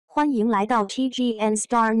欢迎来到 TGN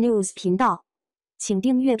Star News 频道，请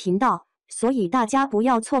订阅频道，所以大家不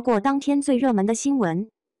要错过当天最热门的新闻。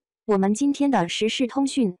我们今天的时事通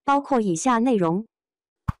讯包括以下内容：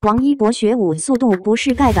王一博学舞速度不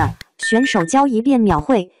是盖的，选手教一遍秒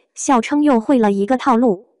会，笑称又会了一个套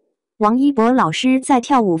路。王一博老师在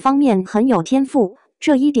跳舞方面很有天赋，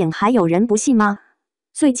这一点还有人不信吗？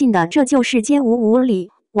最近的《这就是街舞舞》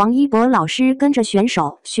里，王一博老师跟着选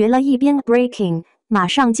手学了一遍 breaking。马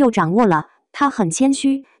上就掌握了，他很谦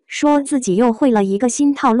虚，说自己又会了一个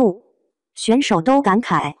新套路。选手都感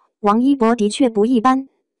慨，王一博的确不一般。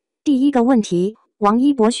第一个问题，王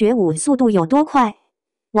一博学舞速度有多快？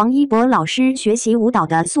王一博老师学习舞蹈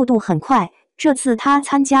的速度很快，这次他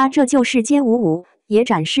参加《这就是街舞》也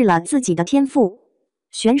展示了自己的天赋。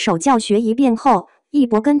选手教学一遍后，一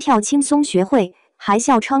博跟跳轻松学会，还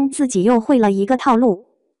笑称自己又会了一个套路。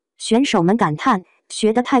选手们感叹，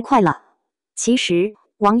学得太快了。其实，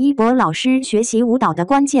王一博老师学习舞蹈的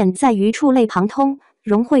关键在于触类旁通、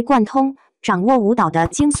融会贯通，掌握舞蹈的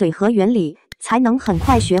精髓和原理，才能很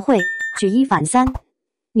快学会，举一反三。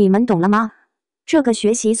你们懂了吗？这个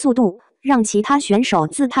学习速度让其他选手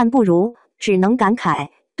自叹不如，只能感慨，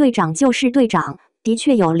队长就是队长，的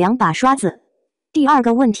确有两把刷子。第二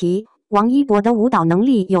个问题，王一博的舞蹈能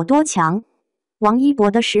力有多强？王一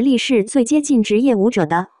博的实力是最接近职业舞者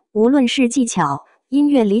的，无论是技巧、音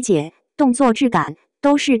乐理解、动作质感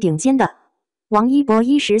都是顶尖的。王一博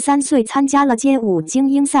13岁参加了街舞精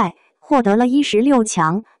英赛，获得了16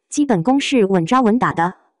强，基本功是稳扎稳打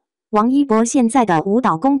的。王一博现在的舞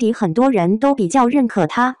蹈功底，很多人都比较认可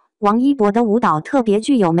他。王一博的舞蹈特别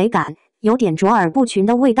具有美感，有点卓尔不群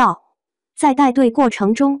的味道。在带队过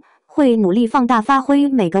程中，会努力放大发挥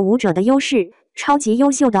每个舞者的优势，超级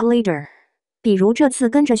优秀的 leader。比如这次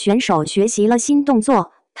跟着选手学习了新动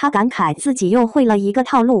作，他感慨自己又会了一个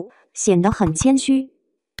套路，显得很谦虚。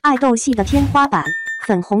爱豆系的天花板，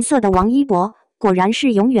粉红色的王一博，果然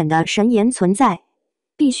是永远的神颜存在。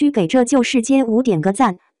必须给这就是街舞点个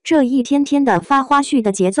赞，这一天天的发花絮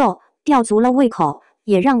的节奏，吊足了胃口，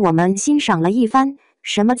也让我们欣赏了一番，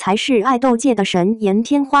什么才是爱豆界的神颜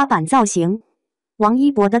天花板造型。王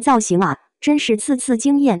一博的造型啊，真是次次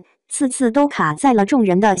惊艳，次次都卡在了众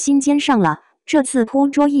人的心尖上了。这次扑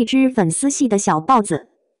捉一只粉丝系的小豹子，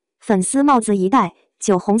粉丝帽子一戴，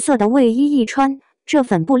酒红色的卫衣一穿，这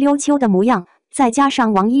粉不溜秋的模样，再加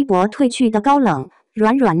上王一博褪去的高冷、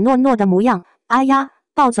软软糯糯的模样，哎呀，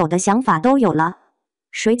暴走的想法都有了。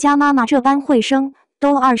谁家妈妈这般会生，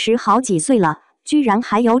都20好几岁了，居然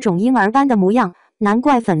还有种婴儿般的模样，难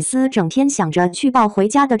怪粉丝整天想着去抱回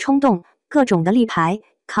家的冲动，各种的立牌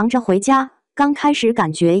扛着回家。刚开始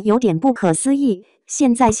感觉有点不可思议，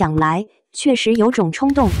现在想来确实有种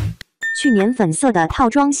冲动。去年粉色的套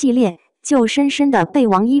装系列就深深的被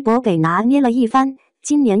王一博给拿捏了一番，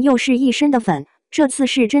今年又是一身的粉，这次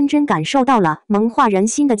是真正感受到了萌化人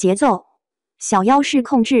心的节奏。小妖是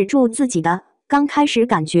控制住自己的，刚开始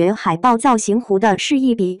感觉海报造型糊的是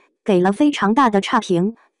一笔，给了非常大的差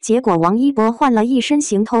评，结果王一博换了一身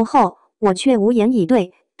行头后，我却无言以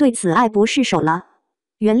对，对此爱不释手了。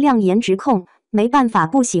原谅颜值控，没办法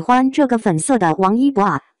不喜欢这个粉色的王一博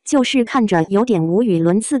啊，就是看着有点无与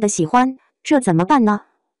伦次的喜欢，这怎么办呢？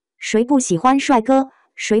谁不喜欢帅哥？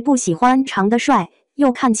谁不喜欢长得帅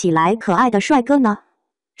又看起来可爱的帅哥呢？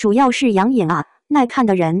主要是养眼啊，耐看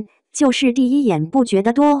的人就是第一眼不觉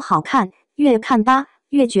得多好看，越看吧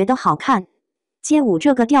越觉得好看。街舞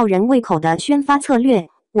这个吊人胃口的宣发策略，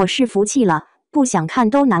我是服气了，不想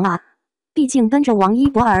看都难啊。毕竟跟着王一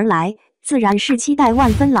博而来，自然是期待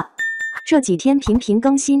万分了。这几天频频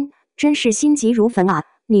更新，真是心急如焚啊！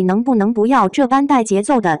你能不能不要这般带节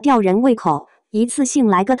奏的吊人胃口，一次性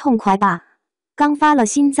来个痛快吧？刚发了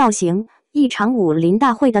新造型，一场武林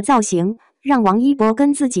大会的造型，让王一博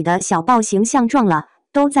跟自己的小豹形象撞了。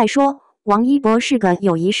都在说王一博是个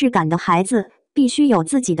有仪式感的孩子，必须有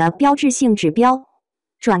自己的标志性指标。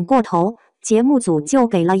转过头，节目组就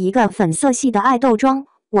给了一个粉色系的爱豆装。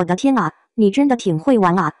我的天啊，你真的挺会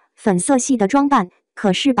玩啊！粉色系的装扮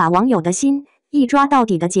可是把网友的心一抓到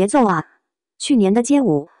底的节奏啊！去年的街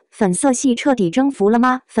舞，粉色系彻底征服了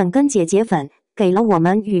吗？粉跟姐姐粉给了我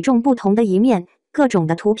们与众不同的一面，各种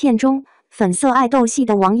的图片中，粉色爱豆系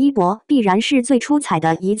的王一博必然是最出彩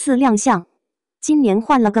的一次亮相。今年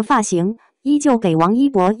换了个发型，依旧给王一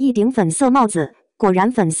博一顶粉色帽子，果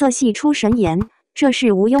然粉色系出神颜，这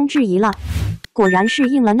是毋庸置疑了。果然是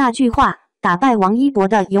应了那句话，打败王一博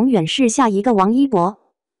的永远是下一个王一博。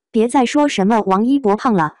别再说什么王一博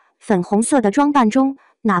胖了，粉红色的装扮中，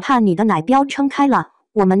哪怕你的奶标撑开了，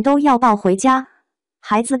我们都要抱回家。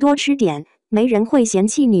孩子多吃点，没人会嫌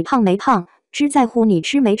弃你胖没胖，只在乎你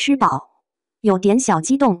吃没吃饱。有点小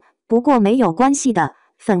激动，不过没有关系的。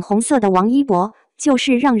粉红色的王一博就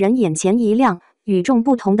是让人眼前一亮、与众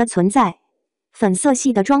不同的存在。粉色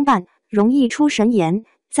系的装扮容易出神颜，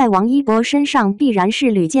在王一博身上必然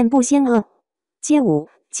是屡见不鲜了。街舞，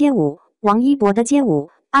王一博的街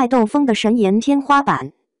舞，爱豆风的神颜天花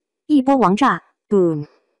板，一波王炸 ，boom！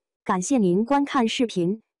 感谢您观看视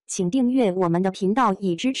频，请订阅我们的频道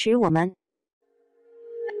以支持我们。